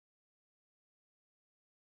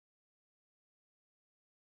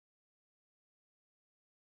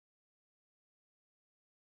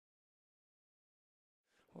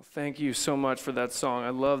Well, thank you so much for that song. I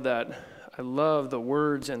love that. I love the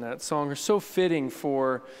words in that song. They're so fitting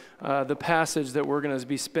for the passage that we're going to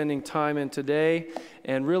be spending time in today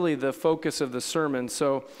and really the focus of the sermon.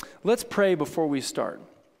 So let's pray before we start.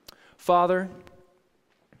 Father,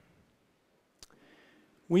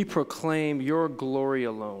 we proclaim your glory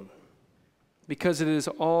alone because it is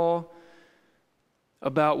all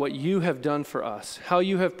about what you have done for us, how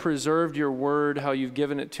you have preserved your word, how you've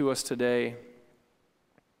given it to us today,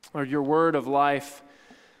 or your word of life.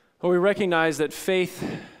 Lord, we recognize that faith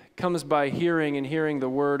comes by hearing and hearing the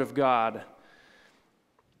word of God.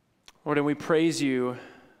 Lord, and we praise you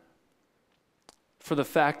for the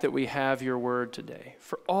fact that we have your word today,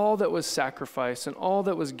 for all that was sacrificed and all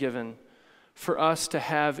that was given for us to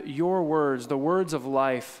have your words, the words of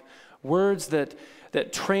life, words that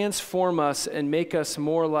transform us and make us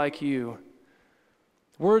more like you,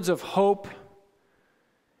 words of hope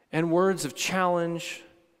and words of challenge,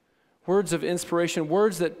 words of inspiration,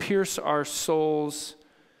 words that pierce our souls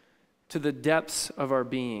to the depths of our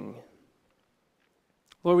being.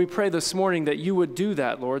 Lord, we pray this morning that you would do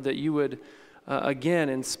that, Lord, that you would, again,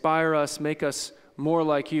 inspire us, make us more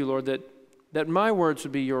like you, Lord, that my words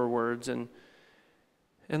would be your words. And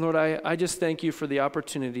Lord, I just thank you for the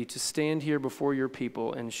opportunity to stand here before your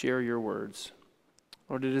people and share your words.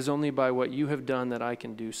 Lord, it is only by what you have done that I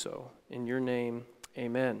can do so. In your name,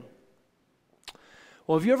 amen.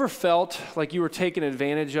 Well, have you ever felt like you were taken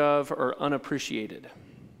advantage of or unappreciated?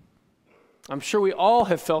 I'm sure we all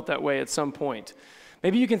have felt that way at some point.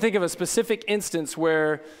 Maybe you can think of a specific instance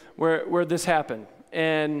where this happened,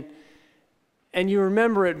 and you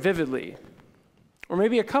remember it vividly. Or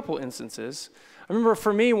maybe a couple instances. I remember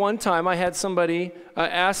for me one time I had somebody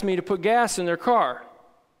ask me to put gas in their car.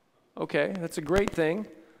 Okay, that's a great thing.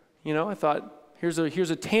 You know, I thought, here's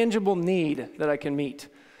a tangible need that I can meet.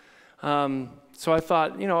 So I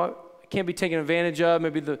thought, you know, I can't be taken advantage of.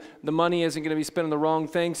 Maybe the money isn't going to be spent on the wrong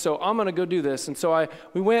thing, so I'm going to go do this. And so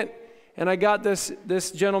we went, and I got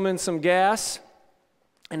this gentleman some gas,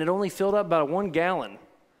 and it only filled up about 1 gallon.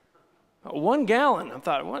 1 gallon. I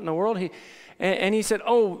thought, what in the world? And he said,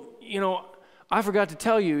 oh, you know, I forgot to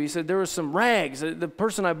tell you. He said there was some rags. The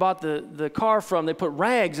person I bought the car from, they put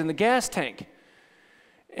rags in the gas tank.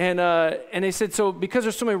 And they said, so because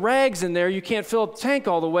there's so many rags in there, you can't fill up the tank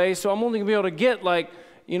all the way, so I'm only going to be able to get like,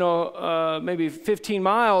 you know, maybe 15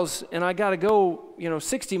 miles, and I got to go, you know,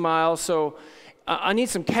 60 miles, so I need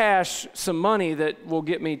some cash, some money that will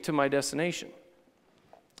get me to my destination.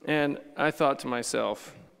 And I thought to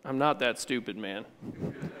myself, I'm not that stupid, man.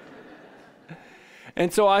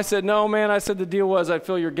 And so I said, no, man, I said the deal was I'd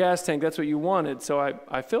fill your gas tank. That's what you wanted, so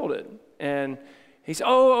I filled it. And he said,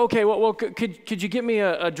 oh, okay, well could you get me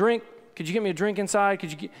a drink? Could you get me a drink inside?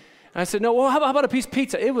 And I said, no, well, how about a piece of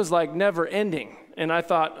pizza? It was like never ending. And I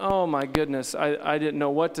thought, oh, my goodness, I didn't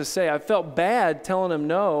know what to say. I felt bad telling him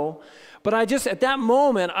no. But I just, at that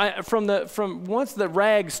moment, from once the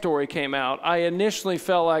rag story came out, I initially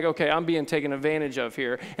felt like, okay, I'm being taken advantage of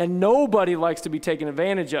here. And nobody likes to be taken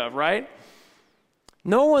advantage of, right?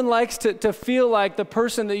 No one likes to feel like the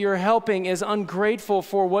person that you're helping is ungrateful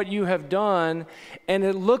for what you have done, and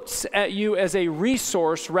it looks at you as a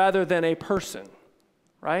resource rather than a person,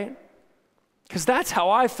 right? Because that's how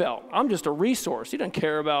I felt. I'm just a resource. He doesn't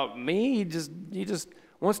care about me. He just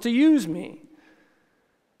wants to use me.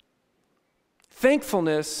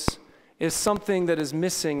 Thankfulness is something that is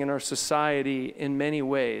missing in our society in many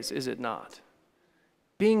ways, is it not?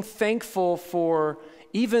 Being thankful for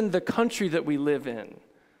even the country that we live in.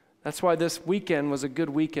 That's why this weekend was a good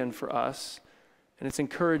weekend for us. And it's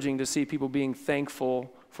encouraging to see people being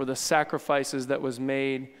thankful for the sacrifices that was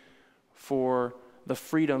made for the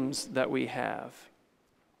freedoms that we have.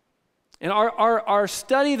 And our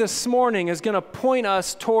study this morning is going to point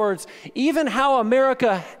us towards even how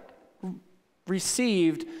America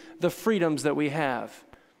received the freedoms that we have.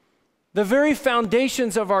 The very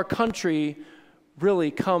foundations of our country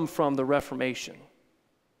really come from the Reformation.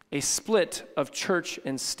 A split of church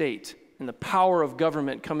and state and the power of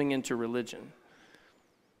government coming into religion.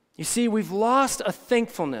 You see, we've lost a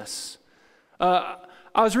thankfulness. I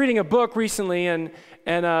was reading a book recently, and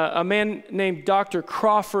a man named Dr.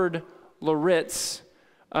 Crawford Loritz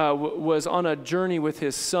was on a journey with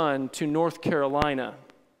his son to North Carolina.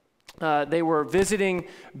 They were visiting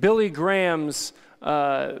Billy Graham's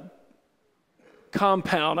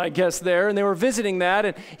compound, I guess, there, and they were visiting that,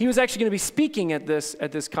 and he was actually going to be speaking at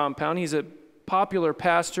this compound. He's a popular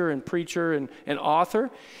pastor and preacher and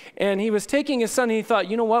author, and he was taking his son, and he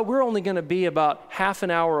thought, you know what, we're only going to be about half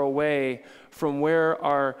an hour away from where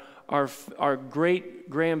our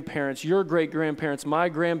great-grandparents, your great-grandparents, my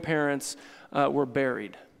grandparents were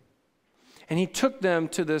buried. And he took them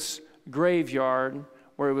to this graveyard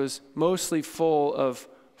where it was mostly full of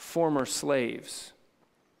former slaves.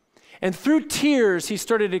 And through tears, he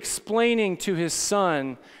started explaining to his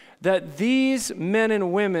son that these men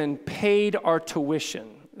and women paid our tuition,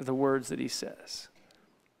 the words that he says.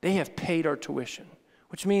 They have paid our tuition,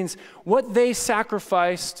 which means what they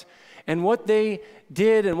sacrificed and what they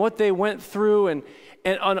did and what they went through and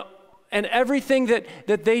everything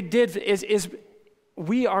that they did is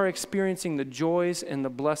we are experiencing the joys and the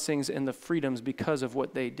blessings and the freedoms because of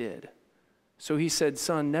what they did. So he said,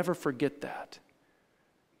 son, never forget that.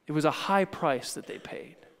 It was a high price that they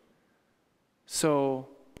paid. So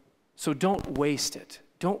don't waste it.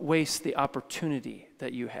 Don't waste the opportunity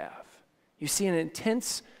that you have. You see an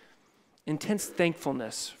intense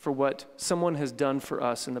thankfulness for what someone has done for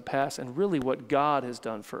us in the past and really what God has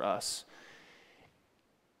done for us.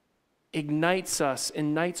 Ignites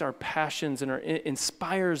our passions and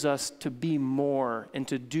inspires us to be more and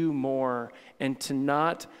to do more and to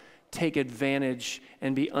not take advantage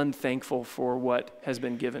and be unthankful for what has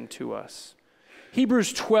been given to us.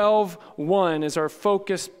 Hebrews 12:1 is our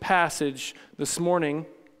focused passage this morning.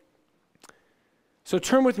 So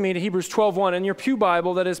turn with me to Hebrews 12:1. In your pew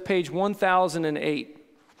Bible, that is page 1008.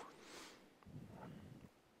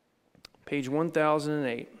 Page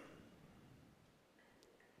 1008.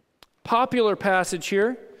 Popular passage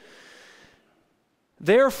here.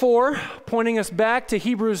 Therefore, pointing us back to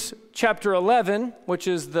Hebrews chapter 11, which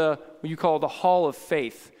is what you call the hall of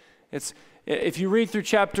faith. If you read through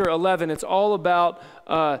chapter 11, it's all about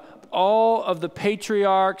all of the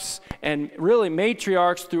patriarchs and really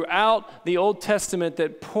matriarchs throughout the Old Testament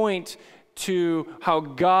that point to how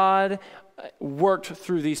God worked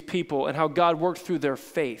through these people and how God worked through their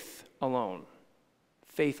faith alone.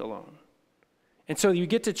 Faith alone. And so you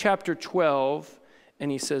get to chapter 12,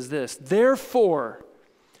 and he says this, therefore,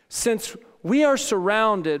 since we are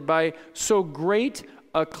surrounded by so great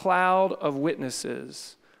a cloud of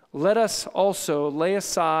witnesses, let us also lay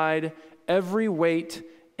aside every weight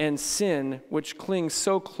and sin which clings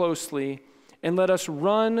so closely, and let us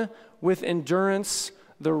run with endurance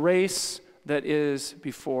the race that is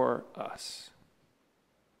before us.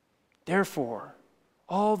 Therefore,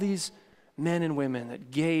 all these men and women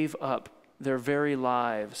that gave up their very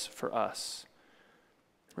lives for us,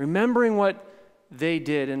 remembering what they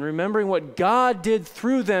did and remembering what God did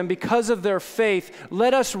through them because of their faith,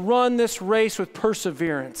 let us run this race with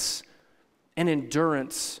perseverance and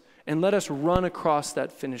endurance, and let us run across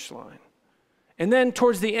that finish line. And then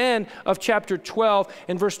towards the end of chapter 12,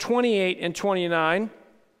 in verse 28 and 29,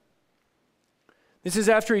 this is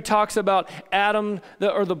after he talks about Adam,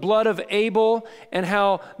 or the blood of Abel, and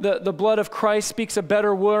how the blood of Christ speaks a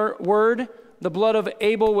better word. The blood of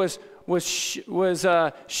Abel was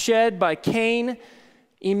shed by Cain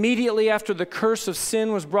immediately after the curse of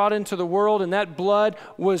sin was brought into the world, and that blood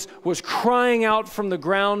was crying out from the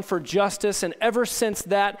ground for justice. And ever since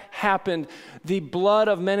that happened, the blood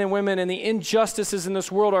of men and women and the injustices in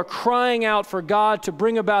this world are crying out for God to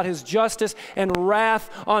bring about his justice and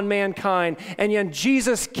wrath on mankind. And yet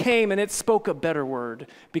Jesus came, and it spoke a better word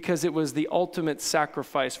because it was the ultimate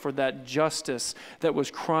sacrifice for that justice that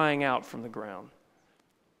was crying out from the ground.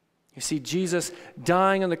 You see, Jesus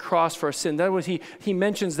dying on the cross for our sin. That was he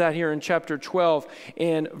mentions that here in chapter 12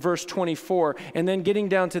 in verse 24. And then getting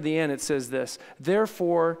down to the end, it says this,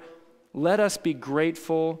 therefore, let us be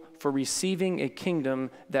grateful for receiving a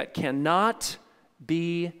kingdom that cannot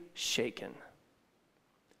be shaken.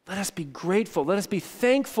 Let us be grateful. Let us be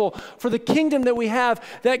thankful for the kingdom that we have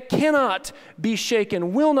that cannot be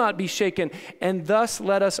shaken, will not be shaken. And thus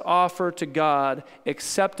let us offer to God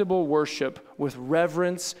acceptable worship with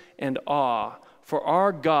reverence and awe, for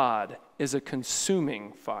our God is a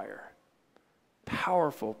consuming fire.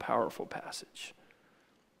 Powerful, powerful passage.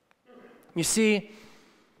 You see,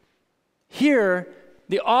 here,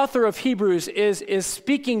 the author of Hebrews is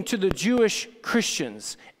speaking to the Jewish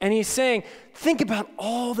Christians, and he's saying, think about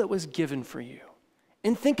all that was given for you,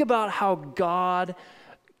 and think about how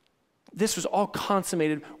this was all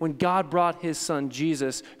consummated when God brought his son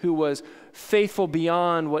Jesus, who was faithful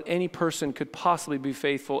beyond what any person could possibly be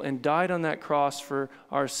faithful, and died on that cross for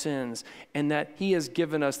our sins, and that he has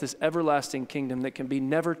given us this everlasting kingdom that can be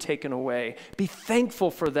never taken away. Be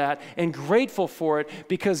thankful for that and grateful for it,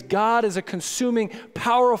 because God is a consuming,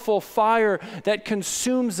 powerful fire that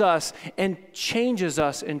consumes us and changes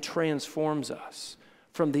us and transforms us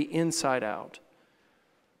from the inside out.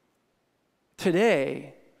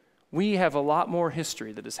 Today, we have a lot more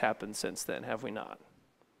history that has happened since then, have we not?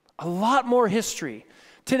 A lot more history.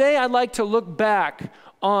 Today, I'd like to look back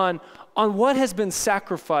on what has been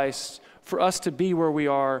sacrificed for us to be where we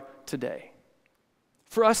are today.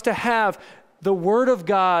 for us to have the Word of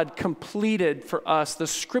God completed for us, the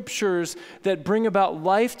Scriptures that bring about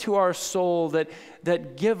life to our soul,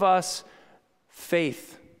 that give us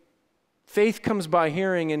faith. Faith comes by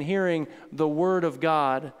hearing, and hearing the Word of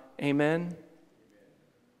God. Amen?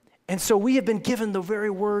 And so we have been given the very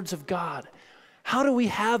words of God. How do we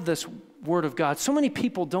have this Word of God? So many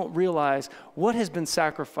people don't realize what has been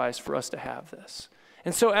sacrificed for us to have this.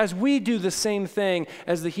 And so as we do the same thing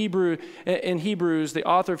as the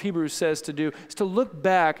author of Hebrews says to do, is to look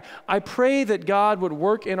back. I pray that God would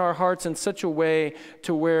work in our hearts in such a way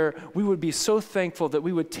to where we would be so thankful that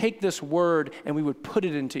we would take this word and we would put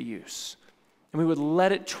it into use. And we would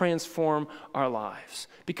let it transform our lives.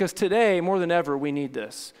 Because today, more than ever, we need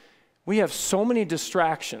this. We have so many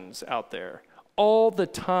distractions out there all the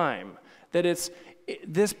time that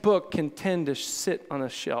this book can tend to sit on a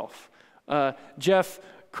shelf. Jeff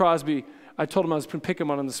Crosby, I told him I was going to pick him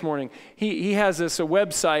on him this morning. He has a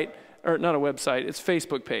website, or not a website, it's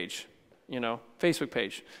Facebook page, Facebook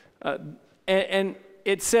page. And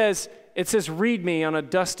it says, read me on a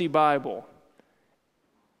dusty Bible.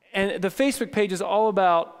 And the Facebook page is all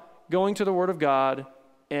about going to the Word of God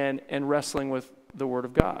and wrestling with the Word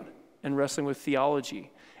of God and wrestling with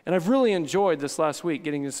theology. And I've really enjoyed this last week,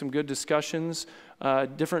 getting into some good discussions,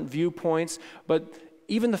 different viewpoints, but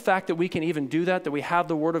even the fact that we can even do that we have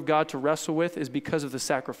the Word of God to wrestle with, is because of the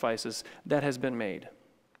sacrifices that has been made.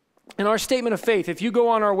 In our statement of faith, if you go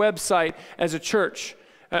on our website as a church,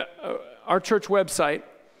 our church website,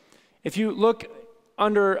 if you look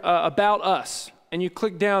under About Us, and you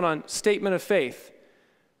click down on Statement of Faith,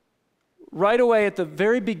 right away at the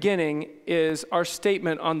very beginning is our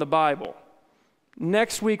statement on the Bible.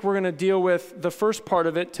 Next week, we're going to deal with the first part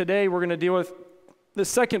of it. Today, we're going to deal with the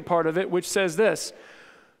second part of it, which says this.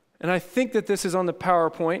 And I think that this is on the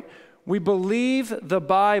PowerPoint. We believe the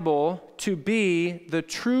Bible to be the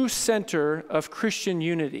true center of Christian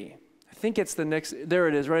unity. I think it's the next, there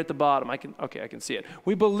it is, right at the bottom. I can see it.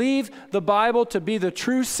 We believe the Bible to be the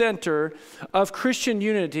true center of Christian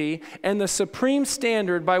unity and the supreme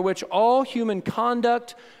standard by which all human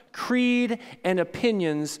conduct, creed, and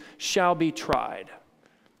opinions shall be tried.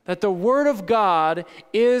 That the Word of God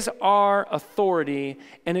is our authority,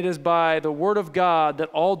 and it is by the Word of God that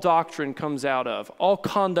all doctrine comes out of. All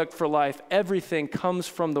conduct for life, everything comes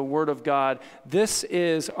from the Word of God. This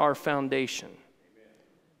is our foundation.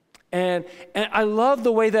 And I love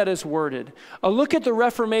the way that is worded. A look at the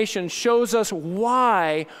Reformation shows us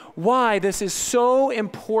why this is so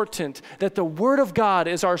important, that the Word of God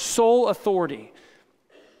is our sole authority.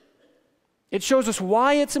 It shows us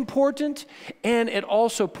why it's important, and it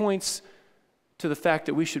also points to the fact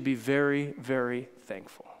that we should be very, very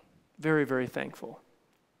thankful. Very, very thankful.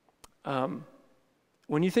 When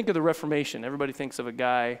you think of the Reformation, everybody thinks of a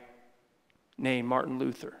guy named Martin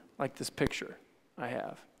Luther, like this picture I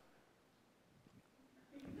have.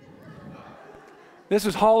 This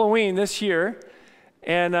was Halloween this year,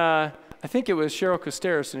 and I think it was Cheryl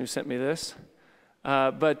Costerison who sent me this.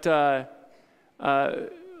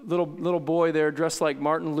 Little boy there dressed like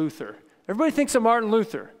Martin Luther. Everybody thinks of Martin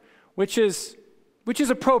Luther, which is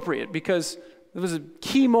appropriate because it was a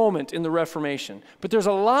key moment in the Reformation. But there's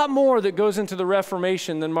a lot more that goes into the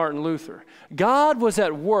Reformation than Martin Luther. God was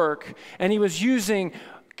at work, and he was using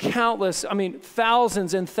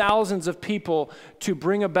thousands and thousands of people to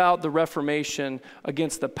bring about the Reformation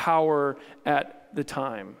against the power at the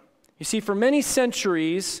time. You see, for many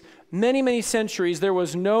centuries, there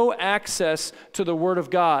was no access to the Word of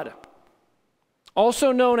God,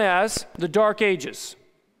 also known as the Dark Ages.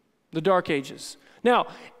 The Dark Ages. Now,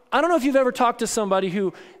 I don't know if you've ever talked to somebody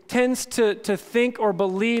who tends to think or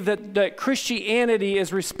believe that Christianity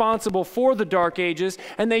is responsible for the Dark Ages,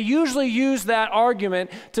 and they usually use that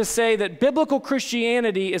argument to say that biblical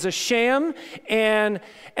Christianity is a sham, and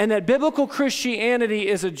that biblical Christianity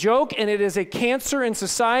is a joke, and it is a cancer in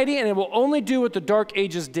society, and it will only do what the Dark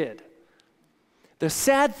Ages did. The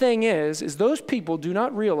sad thing is those people do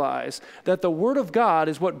not realize that the Word of God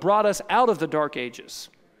is what brought us out of the Dark Ages.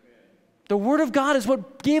 The Word of God is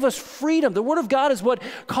what gave us freedom. The Word of God is what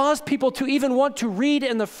caused people to even want to read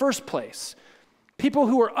in the first place. People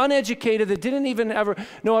who were uneducated, that didn't even ever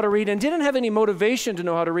know how to read and didn't have any motivation to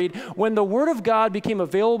know how to read, when the Word of God became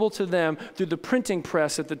available to them through the printing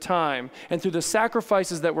press at the time and through the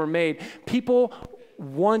sacrifices that were made, people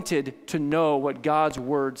wanted to know what God's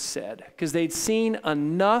Word said because they'd seen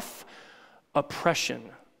enough oppression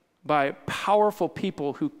by powerful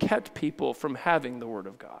people who kept people from having the Word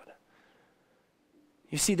of God.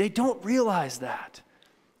 You see, they don't realize that.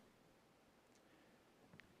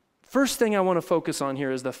 First thing I want to focus on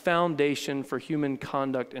here is the foundation for human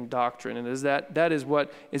conduct and doctrine, and that is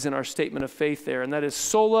what is in our statement of faith there, and that is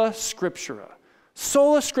sola scriptura.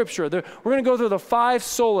 Sola scriptura. We're going to go through the 5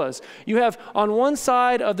 solas. You have on one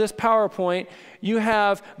side of this PowerPoint, you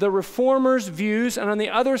have the reformers' views, and on the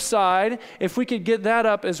other side, if we could get that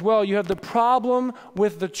up as well, you have the problem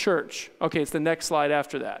with the church. Okay, it's the next slide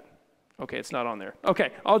after that. Okay, it's not on there.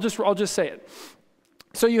 Okay, I'll just say it.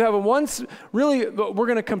 So you have we're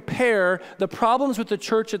going to compare the problems with the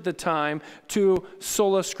church at the time to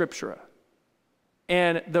sola scriptura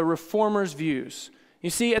and the reformers' views. You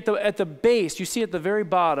see at the base, you see at the very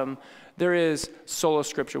bottom, there is sola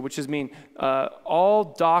scriptura, which means all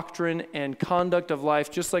doctrine and conduct of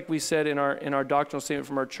life, just like we said in our doctrinal statement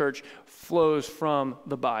from our church, flows from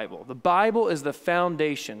the Bible. The Bible is the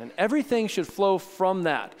foundation, and everything should flow from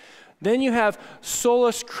that. Then you have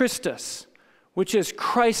solus Christus, which is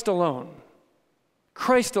Christ alone.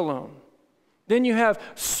 Christ alone. Then you have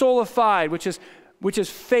sola fide, which is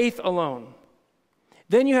faith alone.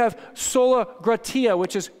 Then you have sola gratia,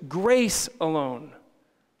 which is grace alone.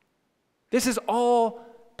 This is all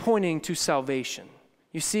pointing to salvation.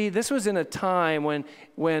 You see, this was in a time when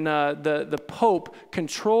the Pope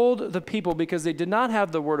controlled the people because they did not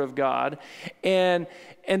have the Word of God, and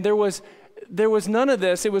there was none of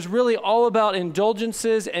this. It was really all about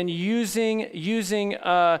indulgences and using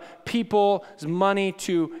people's money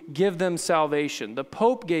to give them salvation. The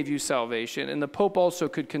Pope gave you salvation, and the Pope also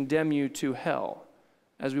could condemn you to hell,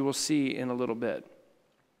 as we will see in a little bit.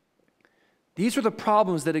 These were the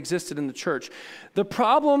problems that existed in the church. The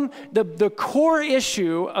problem, the core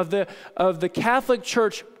issue of the Catholic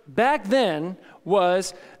Church back then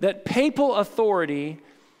was that papal authority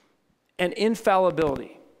and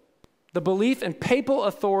infallibility. The belief in papal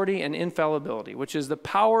authority and infallibility, which is the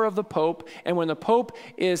power of the Pope, and when the Pope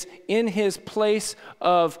is in his place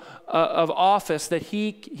of office, that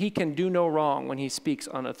he can do no wrong when he speaks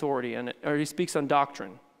on authority or he speaks on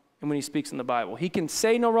doctrine. And when he speaks in the Bible, he can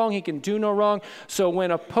say no wrong, he can do no wrong. So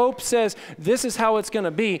when a pope says, this is how it's going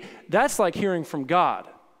to be, that's like hearing from God.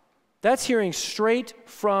 That's hearing straight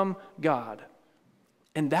from God.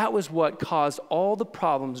 And that was what caused all the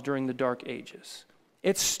problems during the Dark Ages.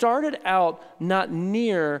 It started out not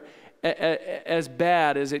near as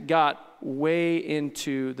bad as it got way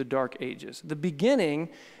into the Dark Ages. The beginning,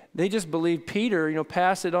 they just believed Peter,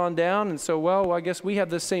 passed it on down, and so, well, I guess we have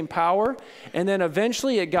the same power. And then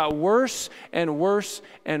eventually it got worse and worse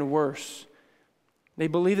and worse. They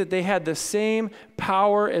believed that they had the same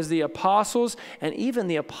power as the apostles, and even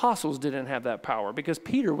the apostles didn't have that power because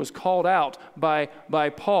Peter was called out by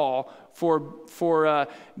Paul for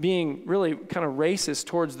being really kind of racist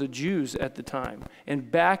towards the Jews at the time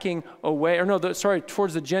and backing away,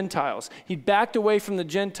 towards the Gentiles. He backed away from the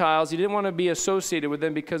Gentiles. He didn't want to be associated with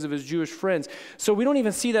them because of his Jewish friends. So we don't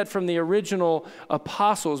even see that from the original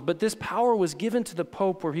apostles, but this power was given to the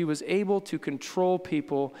Pope where he was able to control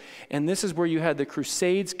people, and this is where you had the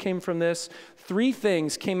Crusades came from this. 3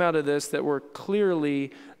 things came out of this that were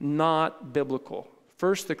clearly not biblical.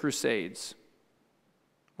 First, the Crusades.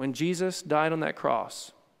 When Jesus died on that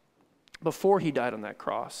cross, before he died on that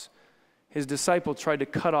cross, his disciple tried to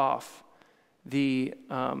cut off the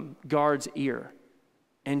guard's ear.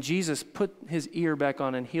 And Jesus put his ear back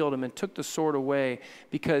on and healed him and took the sword away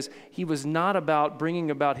because he was not about bringing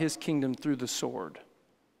about his kingdom through the sword.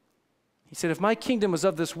 He said, if my kingdom was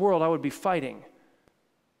of this world, I would be fighting.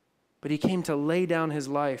 But he came to lay down his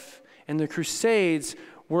life. And the Crusades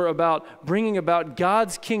were about bringing about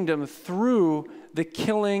God's kingdom through the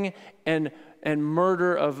killing and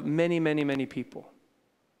murder of many, many, many people.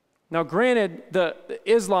 Now, granted, the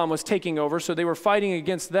Islam was taking over, so they were fighting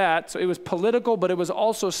against that. So it was political, but it was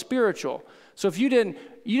also spiritual. So if you didn't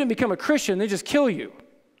become a Christian, they just kill you.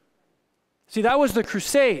 See, that was the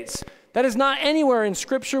Crusades. That is not anywhere in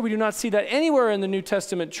Scripture. We do not see that anywhere in the New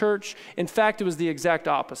Testament church. In fact, it was the exact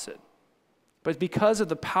opposite. But because of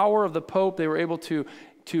the power of the Pope, they were able to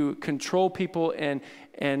control people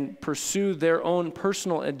and pursue their own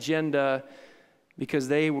personal agenda because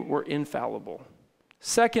they were infallible.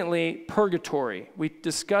 Secondly, purgatory. We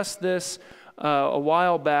discussed this a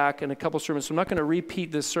while back in a couple sermons, so I'm not going to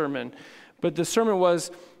repeat this sermon. But the sermon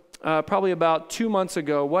was probably about 2 months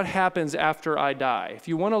ago, what happens after I die. If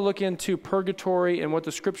you want to look into purgatory and what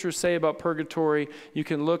the scriptures say about purgatory, you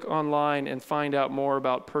can look online and find out more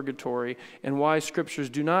about purgatory and why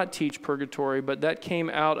scriptures do not teach purgatory, but that came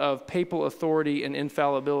out of papal authority and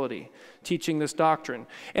infallibility, teaching this doctrine.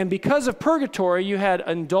 And because of purgatory, you had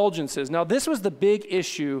indulgences. Now, this was the big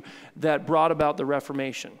issue that brought about the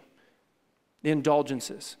Reformation. the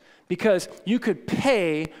indulgences. Because you could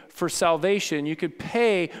pay for salvation, you could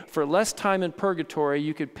pay for less time in purgatory,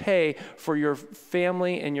 you could pay for your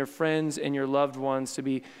family and your friends and your loved ones to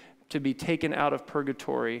be taken out of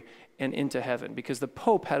purgatory and into heaven, because the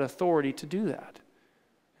Pope had authority to do that.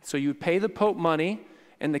 So you would pay the Pope money,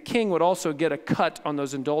 and the king would also get a cut on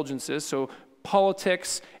those indulgences. So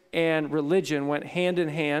politics and religion went hand in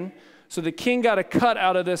hand. So the king got a cut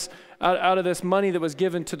out of this money that was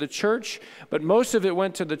given to the church, but most of it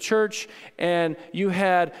went to the church. And you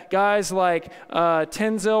had guys like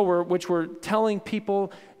Tenzel, which were telling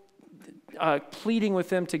people, pleading with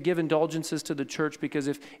them to give indulgences to the church, because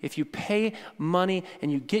if you pay money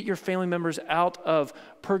and you get your family members out of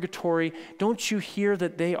purgatory, don't you hear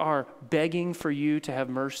that they are begging for you to have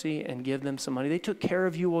mercy and give them some money? They took care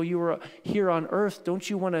of you while you were here on earth. Don't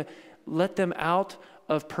you want to let them out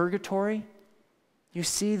of purgatory? You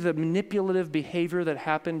see the manipulative behavior that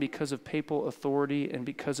happened because of papal authority and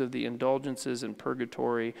because of the indulgences in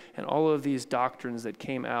purgatory and all of these doctrines that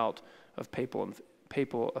came out of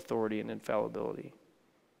papal authority and infallibility.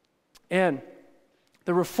 And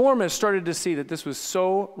the reformists started to see that this was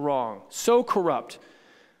so wrong, so corrupt.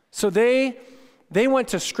 So they went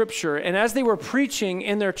to Scripture, and as they were preaching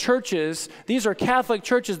in their churches, these are Catholic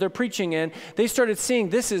churches they're preaching in, they started seeing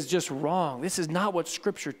this is just wrong. This is not what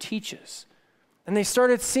Scripture teaches. And they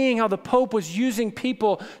started seeing how the Pope was using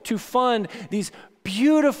people to fund these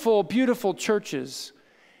beautiful, beautiful churches.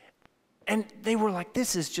 And they were like,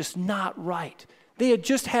 this is just not right. They had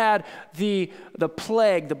just had the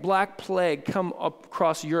plague, the Black Plague, come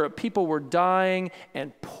across Europe. People were dying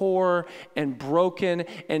and poor and broken,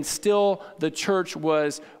 and still the church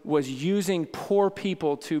was using poor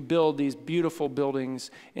people to build these beautiful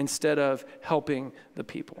buildings instead of helping the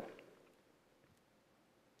people.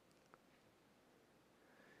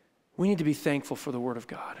 We need to be thankful for the Word of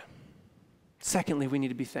God. Secondly, we need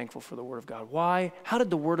to be thankful for the Word of God. Why? How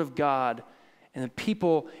did the Word of God and the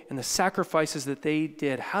people and the sacrifices that they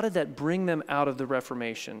did, how did that bring them out of the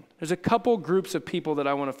Reformation? There's a couple groups of people that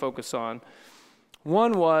I want to focus on.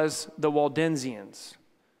 One was the Waldensians.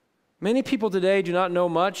 Many people today do not know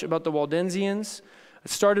much about the Waldensians. It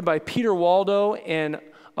started by Peter Waldo in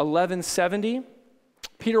 1170.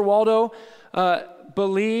 Peter Waldo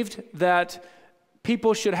believed that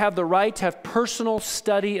people should have the right to have personal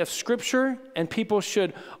study of Scripture, and people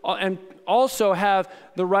should and also have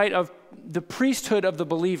the right of the priesthood of the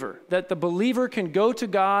believer, that the believer can go to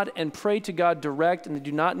God and pray to God direct, and they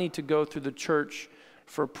do not need to go through the church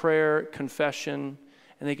for prayer, confession,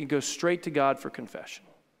 and they can go straight to God for confession.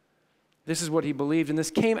 This is what he believed, and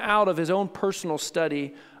this came out of his own personal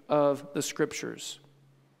study of the Scriptures.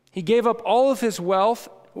 He gave up all of his wealth,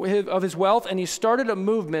 and he started a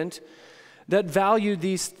movement that valued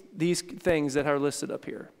these things that are listed up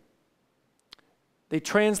here. They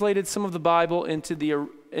translated some of the Bible into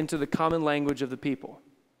the common language of the people,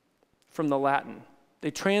 from the Latin.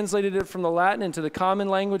 They translated it from the Latin into the common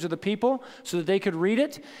language of the people so that they could read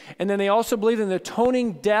it. And then they also believed in the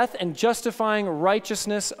atoning death and justifying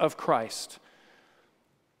righteousness of Christ.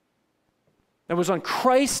 That was on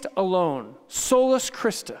Christ alone, solus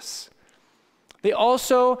Christus. They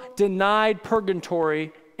also denied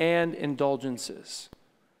purgatory and indulgences.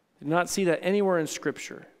 Did not see that anywhere in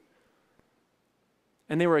Scripture.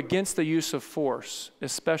 And they were against the use of force,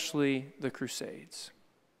 especially the Crusades.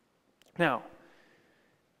 Now,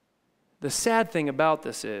 the sad thing about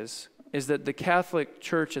this is that the Catholic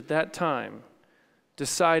Church at that time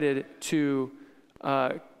decided to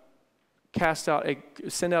send out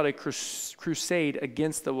a crusade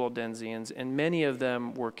against the Waldensians, and many of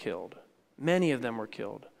them were killed. Many of them were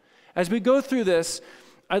killed. As we go through this,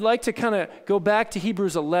 I'd like to kind of go back to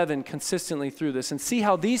Hebrews 11 consistently through this and see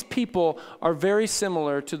how these people are very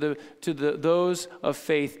similar to those of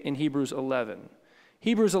faith in Hebrews 11.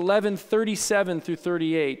 Hebrews 11, 37 through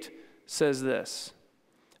 38 says this: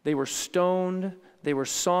 they were stoned, they were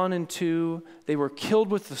sawn in two, they were killed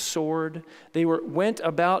with the sword, they went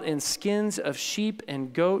about in skins of sheep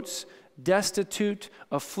and goats, destitute,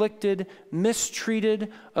 afflicted,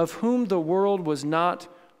 mistreated, of whom the world was not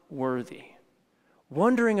worthy,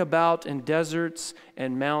 wandering about in deserts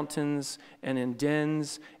and mountains and in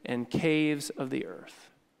dens and caves of the earth.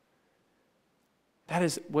 That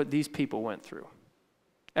is what these people went through.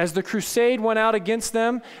 As the crusade went out against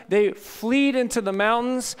them, they fled into the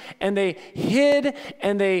mountains and they hid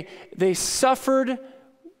and they suffered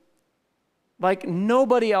like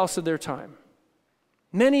nobody else of their time.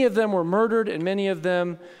 Many of them were murdered, and many of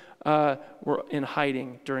them were in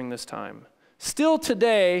hiding during this time. Still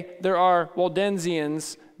today, there are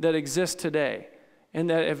Waldensians that exist today. And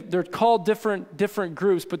that they're called different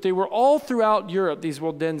groups, but they were all throughout Europe, these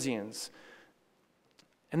Waldensians.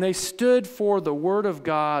 And they stood for the Word of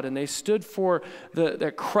God, and they stood for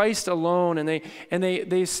the Christ alone, and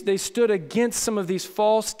they stood against some of these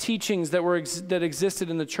false teachings that existed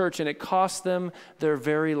in the church, and it cost them their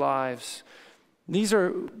very lives.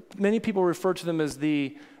 Many people refer to them as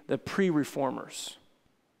the pre-reformers.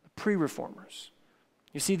 The pre-reformers.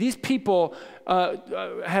 You see, these people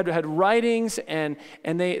had writings, and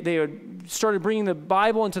they had started bringing the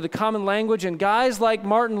Bible into the common language, and guys like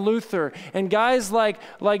Martin Luther and guys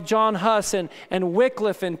like John Hus and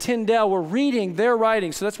Wycliffe and Tyndale were reading their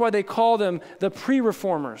writings. So that's why they call them the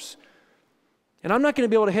pre-reformers. And I'm not going to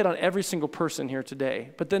be able to hit on every single person here today,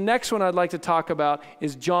 but the next one I'd like to talk about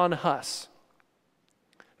is John Hus.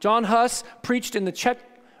 John Hus preached in the Czech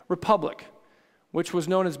Republic, which was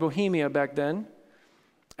known as Bohemia back then,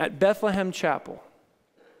 at Bethlehem Chapel.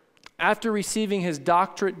 After receiving his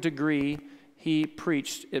doctorate degree, he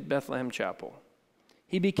preached at Bethlehem Chapel.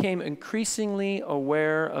 He became increasingly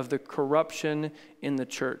aware of the corruption in the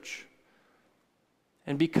church.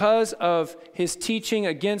 And because of his teaching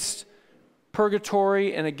against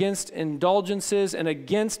purgatory and against indulgences and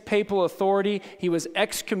against papal authority, he was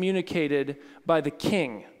excommunicated by the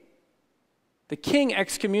king. The king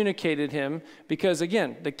excommunicated him because,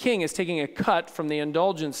 again, the king is taking a cut from the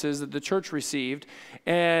indulgences that the church received,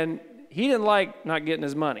 and he didn't like not getting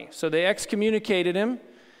his money. So they excommunicated him.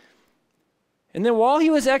 And then while he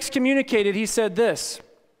was excommunicated, he said this: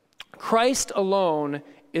 Christ alone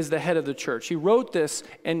is the head of the church. He wrote this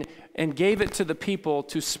and gave it to the people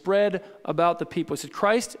to spread about the people. He said,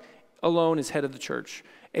 Christ alone is head of the church.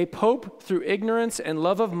 A pope, through ignorance and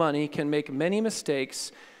love of money, can make many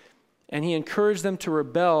mistakes, and he encouraged them to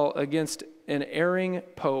rebel against an erring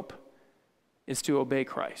pope is to obey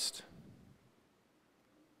Christ.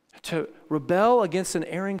 To rebel against an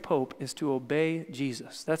erring pope is to obey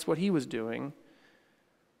Jesus. That's what he was doing.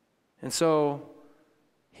 And so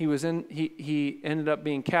he ended up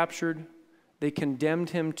being captured. They condemned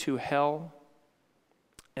him to hell.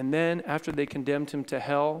 And then after they condemned him to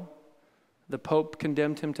hell, the Pope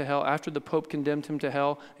condemned him to hell. After the Pope condemned him to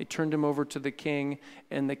hell, they turned him over to the king,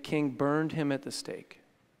 and the king burned him at the stake.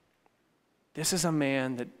 This is a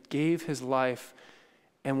man that gave his life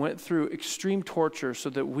and went through extreme torture so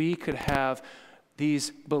that we could have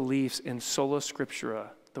these beliefs in sola scriptura,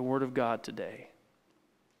 the Word of God today.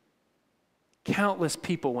 Countless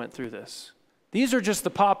people went through this. These are just the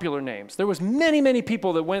popular names. There was many, many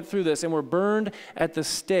people that went through this and were burned at the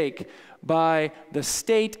stake by the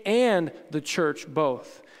state and the church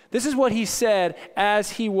both. This is what he said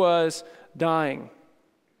as he was dying.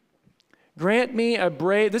 Grant me a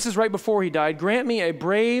brave, this is right before he died, grant me a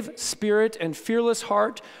brave spirit and fearless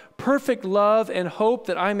heart, perfect love and hope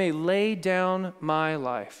that I may lay down my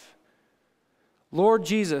life. Lord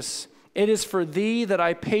Jesus, it is for thee that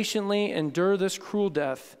I patiently endure this cruel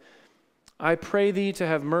death. I pray thee to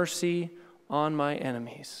have mercy on my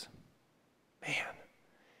enemies. Man,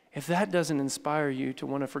 if that doesn't inspire you to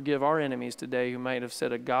want to forgive our enemies today who might have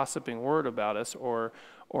said a gossiping word about us or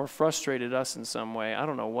frustrated us in some way, I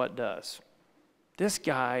don't know what does. This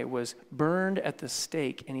guy was burned at the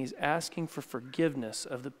stake, and he's asking for forgiveness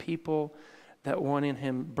of the people that wanted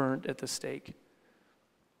him burnt at the stake.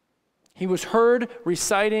 He was heard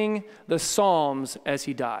reciting the Psalms as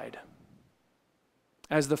he died,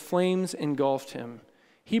 as the flames engulfed him.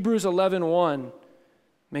 Hebrews 11:1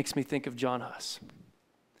 makes me think of John Hus.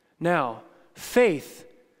 Now, faith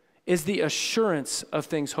is the assurance of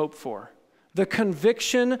things hoped for, the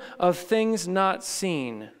conviction of things not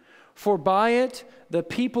seen. For by it the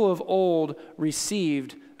people of old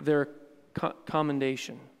received their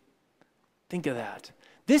commendation. Think of that.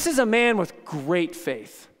 This is a man with great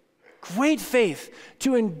faith. Great faith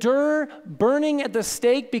to endure burning at the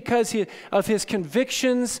stake because of his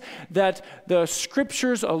convictions that the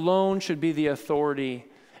scriptures alone should be the authority,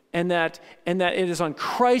 and that it is on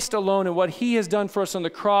Christ alone and what he has done for us on the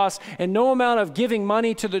cross, and no amount of giving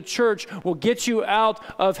money to the church will get you out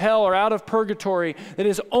of hell or out of purgatory. That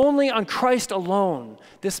is only on Christ alone.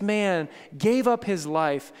 This man gave up his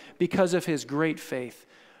life because of his great faith.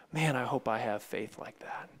 Man, I hope I have faith like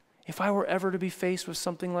that. If I were ever to be faced with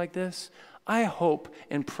something like this, I hope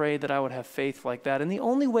and pray that I would have faith like that. And the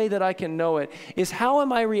only way that I can know it is, how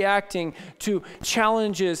am I reacting to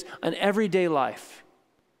challenges in everyday life?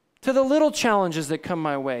 To the little challenges that come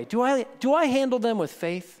my way. Do I handle them with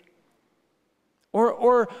faith?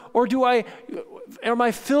 Or am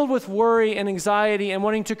I filled with worry and anxiety and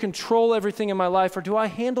wanting to control everything in my life? Or do I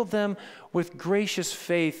handle them with gracious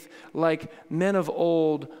faith like men of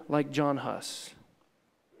old, like John Hus?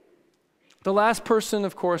 The last person,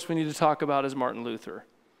 of course, we need to talk about is Martin Luther.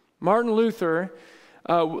 Martin Luther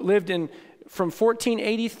lived from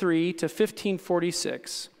 1483 to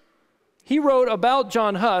 1546. He wrote about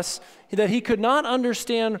John Huss that he could not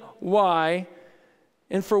understand why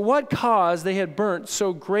and for what cause they had burnt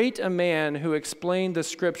so great a man who explained the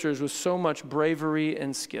scriptures with so much bravery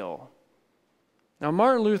and skill. Now,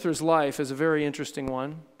 Martin Luther's life is a very interesting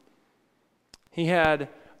one. He had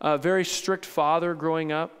a very strict father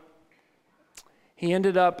growing up. He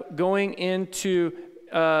ended up going into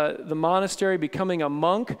the monastery, becoming a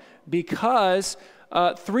monk, because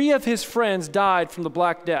 3 of his friends died from the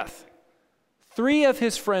Black Death. 3 of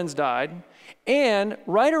his friends died, and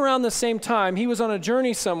right around the same time, he was on a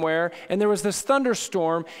journey somewhere, and there was this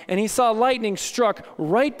thunderstorm, and he saw lightning struck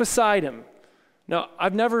right beside him. Now,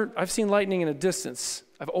 I've seen lightning in a distance.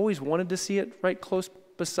 I've always wanted to see it right close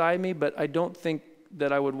beside me, but I don't think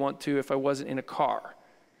that I would want to if I wasn't in a car.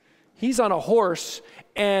 He's on a horse,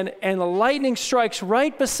 and the lightning strikes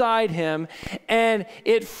right beside him, and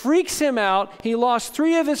it freaks him out. He lost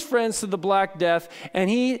 3 of his friends to the Black Death, and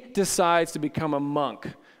he decides to become a monk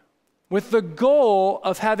with the goal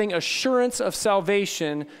of having assurance of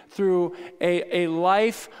salvation through a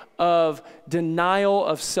life of denial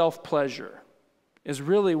of self-pleasure, is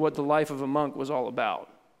really what the life of a monk was all about.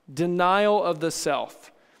 Denial of the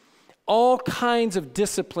self. All kinds of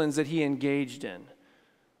disciplines that he engaged in.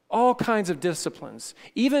 All kinds of disciplines,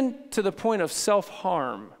 even to the point of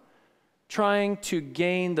self-harm, trying to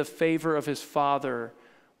gain the favor of his Father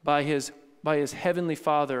by his heavenly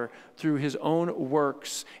Father through his own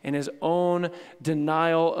works and his own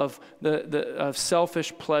denial of of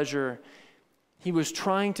selfish pleasure. He was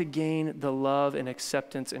trying to gain the love and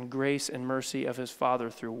acceptance and grace and mercy of his Father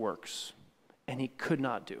through works, and he could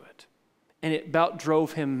not do it. And it about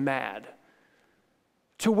drove him mad.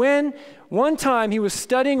 To when one time he was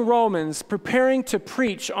studying Romans, preparing to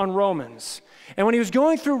preach on Romans. And when he was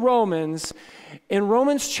going through Romans, in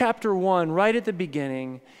Romans chapter 1, right at the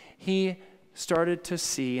beginning, he started to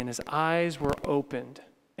see, and his eyes were opened,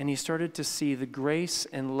 and he started to see the grace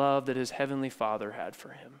and love that his heavenly Father had for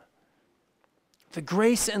him. The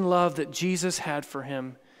grace and love that Jesus had for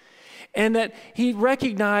him. And that he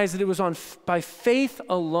recognized that it was by faith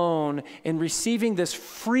alone in receiving this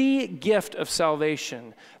free gift of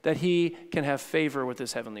salvation that he can have favor with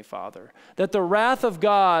his heavenly Father. That the wrath of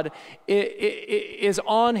God is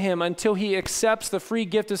on him until he accepts the free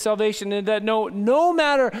gift of salvation, and that no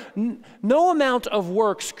amount of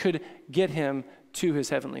works could get him to his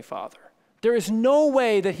heavenly Father. There is no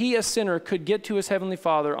way that he, a sinner, could get to his heavenly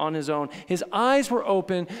Father on his own. His eyes were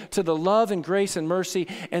open to the love and grace and mercy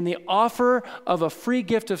and the offer of a free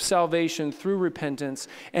gift of salvation through repentance.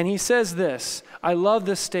 And he says this, I love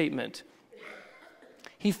this statement.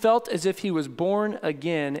 He felt as if he was born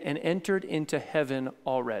again and entered into heaven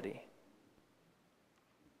already.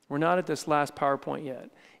 We're not at this last PowerPoint yet.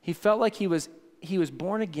 He felt like he was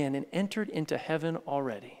born again and entered into heaven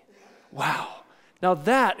already. Wow. Now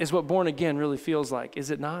that is what born again really feels like,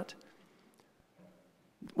 is it not?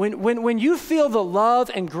 When you feel the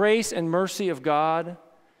love and grace and mercy of God,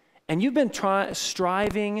 and you've been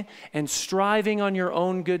striving on your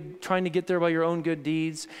own good, trying to get there by your own good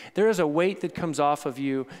deeds, there is a weight that comes off of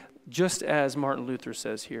you, just as Martin Luther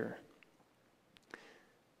says here.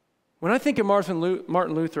 When I think of Martin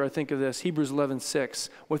Luther, I think of this, Hebrews 11:6.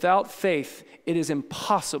 Without faith, it is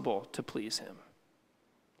impossible to please him.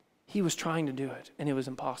 He was trying to do it, and it was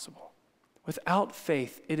impossible. Without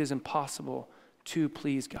faith, it is impossible to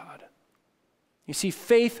please God. You see,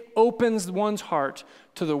 faith opens one's heart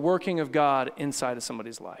to the working of God inside of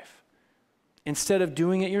somebody's life. Instead of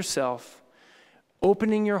doing it yourself,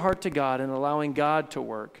 opening your heart to God and allowing God to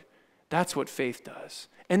work, that's what faith does.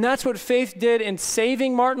 And that's what faith did in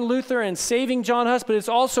saving Martin Luther and saving John Huss, but it's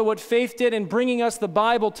also what faith did in bringing us the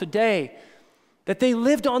Bible today. That they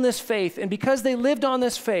lived on this faith, and because they lived on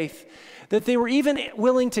this faith, that they were even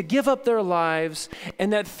willing to give up their lives,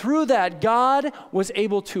 and that through that, God was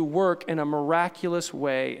able to work in a miraculous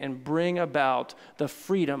way and bring about the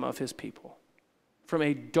freedom of his people from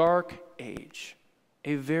a dark age,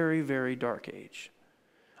 a very, very dark age.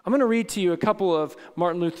 I'm going to read to you a couple of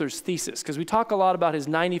Martin Luther's theses, because we talk a lot about his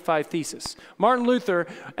 95 Theses. Martin Luther,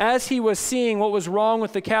 as he was seeing what was wrong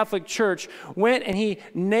with the Catholic Church, went and he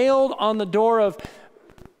nailed on the door of,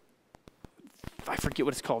 I forget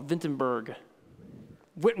what it's called, Wittenberg,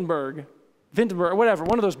 whatever,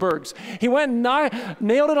 one of those burgs. He went and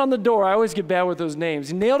nailed it on the door. I always get bad with those names.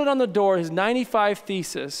 He nailed it on the door, his 95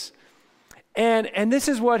 Theses. And this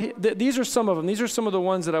is these are some of them. These are some of the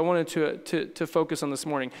ones that I wanted to focus on this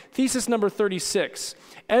morning. Thesis number 36.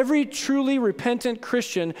 Every truly repentant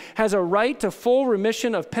Christian has a right to full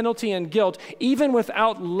remission of penalty and guilt, even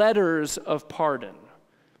without letters of pardon.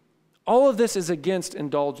 All of this is against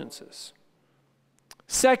indulgences.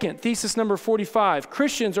 Second, thesis number 45,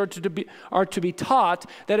 Christians are to be taught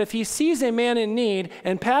that if he sees a man in need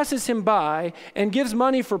and passes him by and gives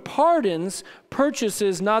money for pardons,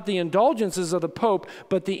 purchases not the indulgences of the Pope,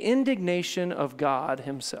 but the indignation of God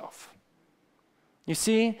himself. You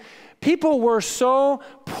see, people were so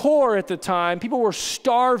poor at the time, people were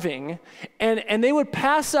starving, and they would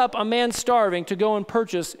pass up a man starving to go and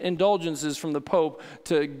purchase indulgences from the Pope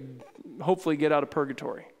to hopefully get out of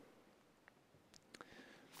purgatory.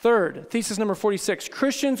 Third, thesis number 46,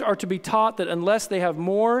 Christians are to be taught that unless they have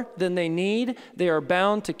more than they need, they are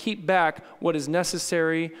bound to keep back what is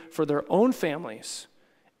necessary for their own families,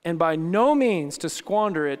 and by no means to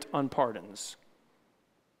squander it on pardons.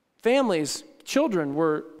 Families, children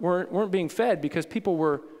weren't being fed because people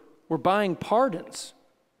were buying pardons.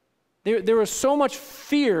 There was so much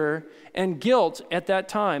fear and guilt at that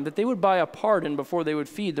time that they would buy a pardon before they would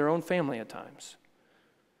feed their own family at times.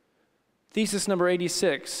 Thesis number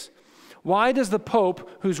 86. Why does the Pope,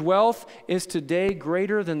 whose wealth is today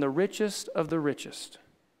greater than the richest of the richest,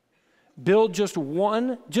 build just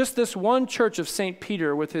this one church of St.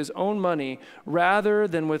 Peter with his own money rather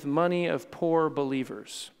than with money of poor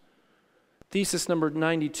believers? Thesis number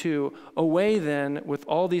 92. Away then with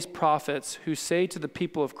all these prophets who say to the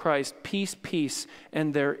people of Christ, peace, peace,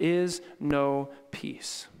 and there is no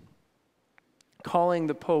peace. Calling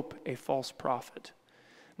the Pope a false prophet.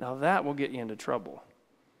 Now that will get you into trouble.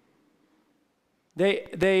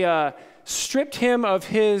 They stripped him of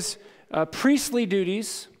his priestly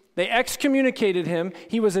duties. They excommunicated him.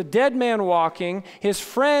 He was a dead man walking. His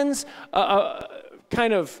friends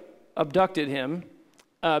kind of abducted him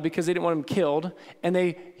because they didn't want him killed. And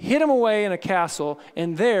they hid him away in a castle.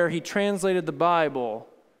 And there he translated the Bible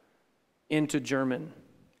into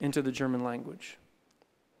the German language.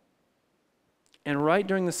 And right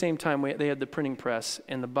during the same time, they had the printing press,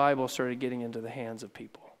 and the Bible started getting into the hands of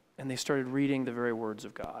people. And they started reading the very words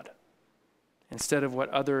of God, instead of what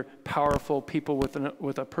other powerful people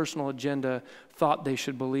with a personal agenda thought they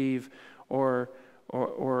should believe or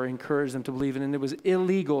encourage them to believe in. And it was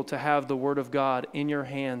illegal to have the Word of God in your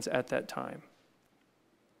hands at that time.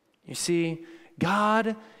 You see,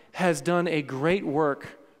 God has done a great work,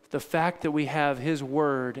 the fact that we have His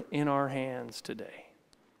Word in our hands today.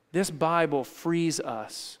 This Bible frees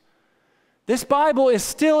us. This Bible is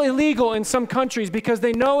still illegal in some countries because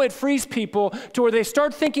they know it frees people to where they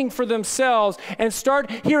start thinking for themselves and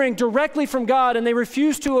start hearing directly from God, and they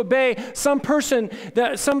refuse to obey some person,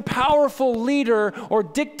 some powerful leader or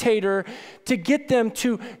dictator to get them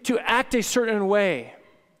to act a certain way.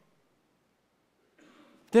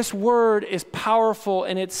 This word is powerful,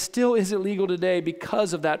 and it still is illegal today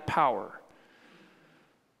because of that power.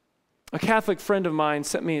 A Catholic friend of mine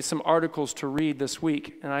sent me some articles to read this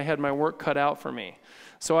week, and I had my work cut out for me.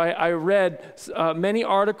 So I read many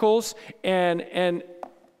articles, and it's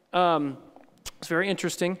very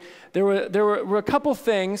interesting. There were a couple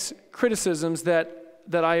things, criticisms that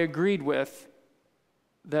I agreed with,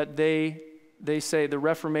 that they say the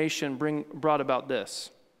Reformation brought about this.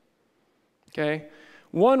 Okay?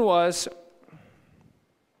 One was,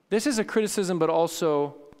 this is a criticism, but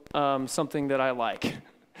also something that I like.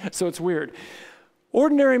 So it's weird.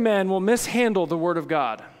 Ordinary men will mishandle the Word of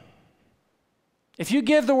God. If you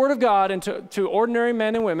give the Word of God to ordinary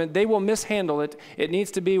men and women, they will mishandle it. It needs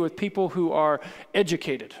to be with people who are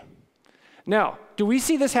educated. Now, do we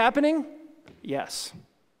see this happening? Yes.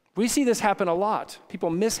 We see this happen a lot. People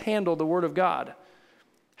mishandle the Word of God.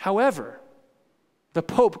 However, the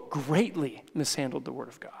Pope greatly mishandled the Word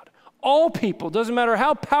of God. All people, doesn't matter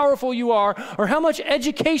how powerful you are or how much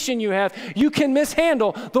education you have, you can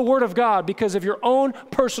mishandle the Word of God because of your own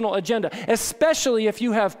personal agenda, especially if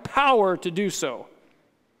you have power to do so.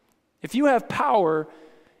 If you have power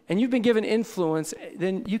and you've been given influence,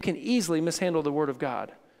 then you can easily mishandle the Word of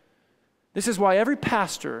God. This is why every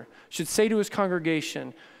pastor should say to his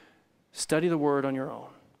congregation, study the Word on your own.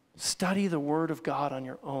 Study the Word of God on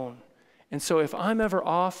your own. And so if I'm ever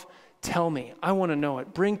off, tell me. I want to know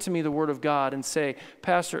it. Bring to me the Word of God and say,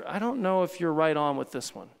 Pastor, I don't know if you're right on with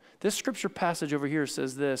this one. This scripture passage over here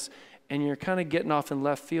says this, and you're kind of getting off in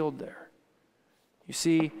left field there. You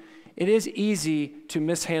see, it is easy to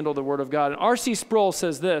mishandle the Word of God. And R.C. Sproul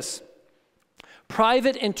says this,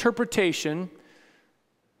 private interpretation,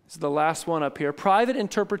 This is the last one up here. Private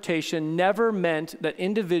interpretation never meant that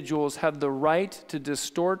individuals have the right to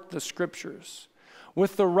distort the scriptures.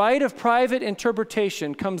 With the right of private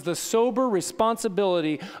interpretation comes the sober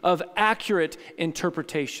responsibility of accurate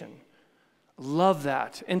interpretation. Love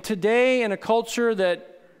that. And today, in a culture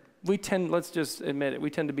that let's just admit it, we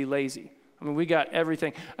tend to be lazy. I mean, we got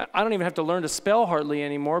everything. I don't even have to learn to spell hardly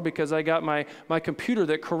anymore because I got my computer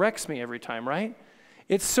that corrects me every time, right?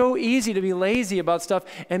 It's so easy to be lazy about stuff,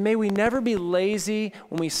 and may we never be lazy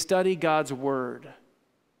when we study God's word.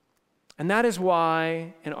 And that is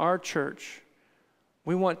why in our church,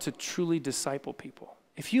 we want to truly disciple people.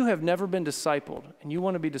 If you have never been discipled and you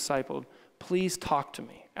want to be discipled, please talk to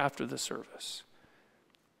me after the service.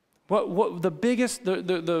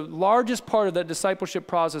 The largest part of that discipleship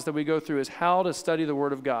process that we go through is how to study the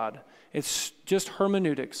Word of God. It's just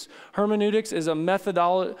hermeneutics. Hermeneutics is a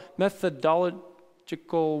methodological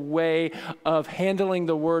way of handling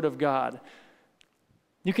the Word of God.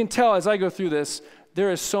 You can tell as I go through this,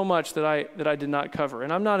 there is so much that I did not cover.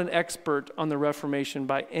 And I'm not an expert on the Reformation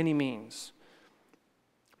by any means.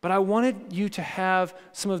 But I wanted you to have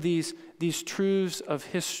some of these truths of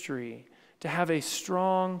history, to have a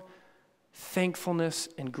strong thankfulness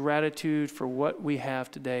and gratitude for what we have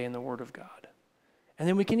today in the Word of God. And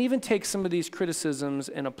then we can even take some of these criticisms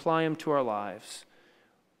and apply them to our lives.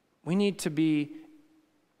 We need to be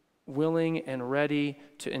willing and ready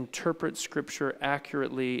to interpret Scripture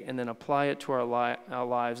accurately and then apply it to our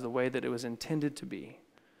lives the way that it was intended to be.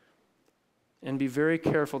 And be very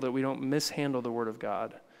careful that we don't mishandle the Word of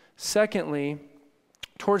God. Secondly,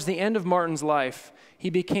 towards the end of Martin's life, he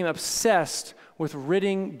became obsessed with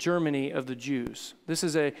ridding Germany of the Jews. This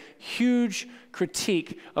is a huge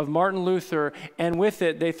critique of Martin Luther, and with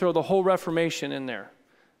it, they throw the whole Reformation in there.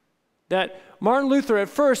 That Martin Luther, at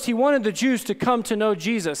first, he wanted the Jews to come to know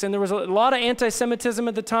Jesus, and there was a lot of anti-Semitism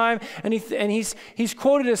at the time, and he's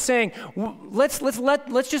quoted as saying, let's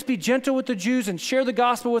just be gentle with the Jews and share the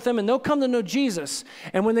gospel with them, and they'll come to know Jesus.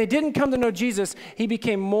 And when they didn't come to know Jesus, he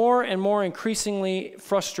became more and more increasingly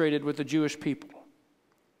frustrated with the Jewish people,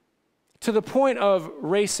 to the point of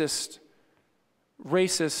racist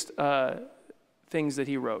things that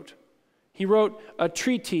he wrote. He wrote a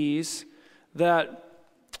treatise that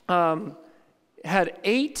had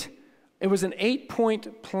it was an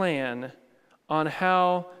 8-point plan on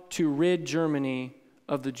how to rid Germany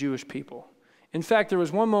of the Jewish people. In fact, there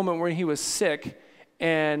was one moment where he was sick,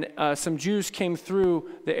 and some Jews came through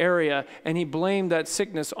the area, and he blamed that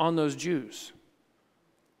sickness on those Jews.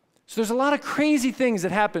 So there's a lot of crazy things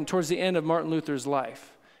that happened towards the end of Martin Luther's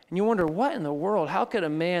life. And you wonder, what in the world? How could a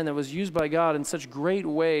man that was used by God in such great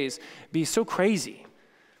ways be so crazy?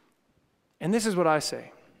 And this is what I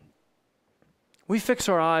say. We fix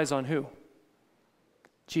our eyes on who?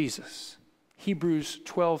 Jesus. Hebrews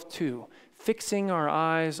 12:2. Fixing our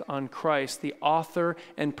eyes on Christ, the author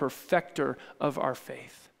and perfecter of our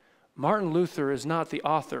faith. Martin Luther is not the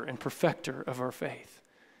author and perfecter of our faith.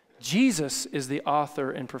 Jesus is the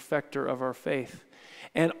author and perfecter of our faith.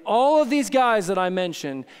 And all of these guys that I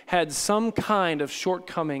mentioned had some kind of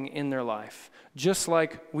shortcoming in their life, just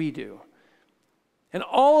like we do. And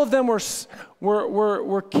all of them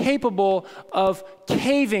were capable of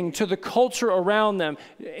caving to the culture around them.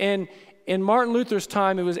 And in Martin Luther's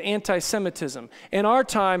time, it was anti-Semitism. In our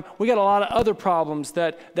time, we got a lot of other problems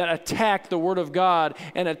that attack the Word of God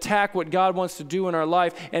and attack what God wants to do in our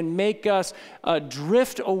life and make us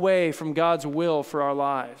drift away from God's will for our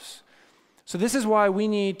lives. So this is why we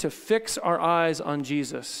need to fix our eyes on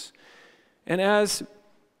Jesus. And as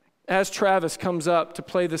Travis comes up to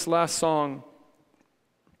play this last song,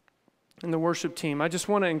 and the worship team, I just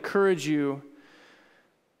want to encourage you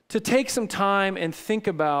to take some time and think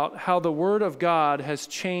about how the Word of God has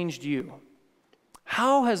changed you.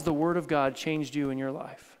 How has the Word of God changed you in your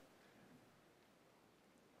life?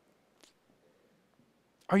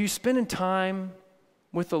 Are you spending time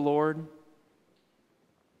with the Lord?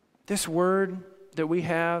 This Word that we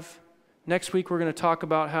have, next week we're going to talk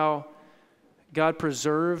about how God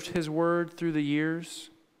preserved His Word through the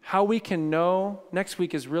years. How we can know, next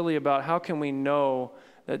week is really about how can we know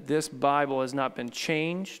that this Bible has not been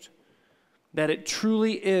changed, that it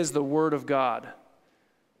truly is the Word of God.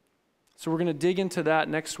 So we're going to dig into that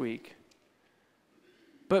next week.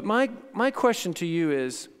 But my question to you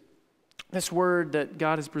is, this Word that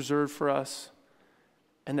God has preserved for us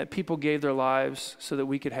and that people gave their lives so that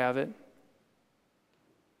we could have it,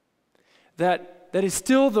 that is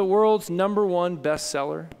still the world's #1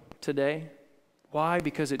 bestseller today. Why?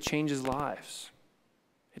 Because it changes lives.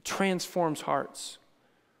 It transforms hearts.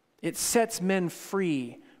 It sets men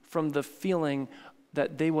free from the feeling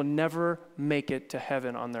that they will never make it to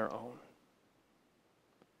heaven on their own.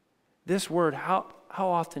 This word, how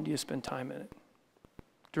often do you spend time in it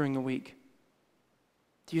during the week?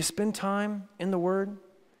 Do you spend time in the word?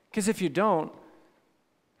 Because if you don't,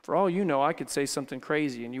 for all you know, I could say something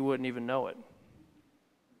crazy and you wouldn't even know it.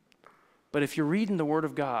 But if you're reading the word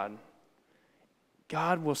of God,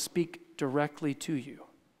 God will speak directly to you.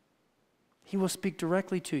 He will speak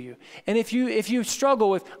directly to you. And if you struggle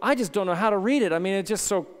with, I just don't know how to read it. I mean, it's just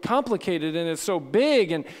so complicated and it's so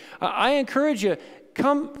big. And I encourage you,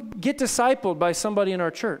 come get discipled by somebody in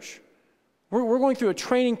our church. We're going through a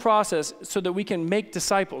training process so that we can make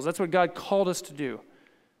disciples. That's what God called us to do.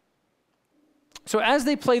 So as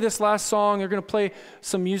they play this last song, they're going to play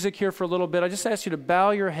some music here for a little bit. I just ask you to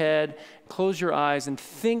bow your head, close your eyes, and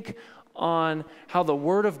think on how the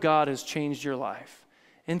Word of God has changed your life.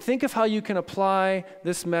 And think of how you can apply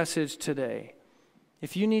this message today.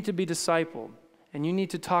 If you need to be discipled and you need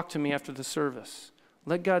to talk to me after the service,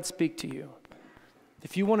 let God speak to you.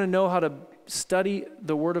 If you want to know how to study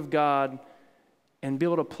the Word of God and be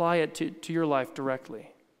able to apply it to your life directly.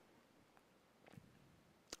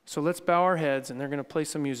 So let's bow our heads, and they're going to play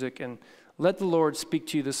some music, and let the Lord speak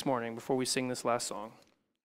to you this morning before we sing this last song.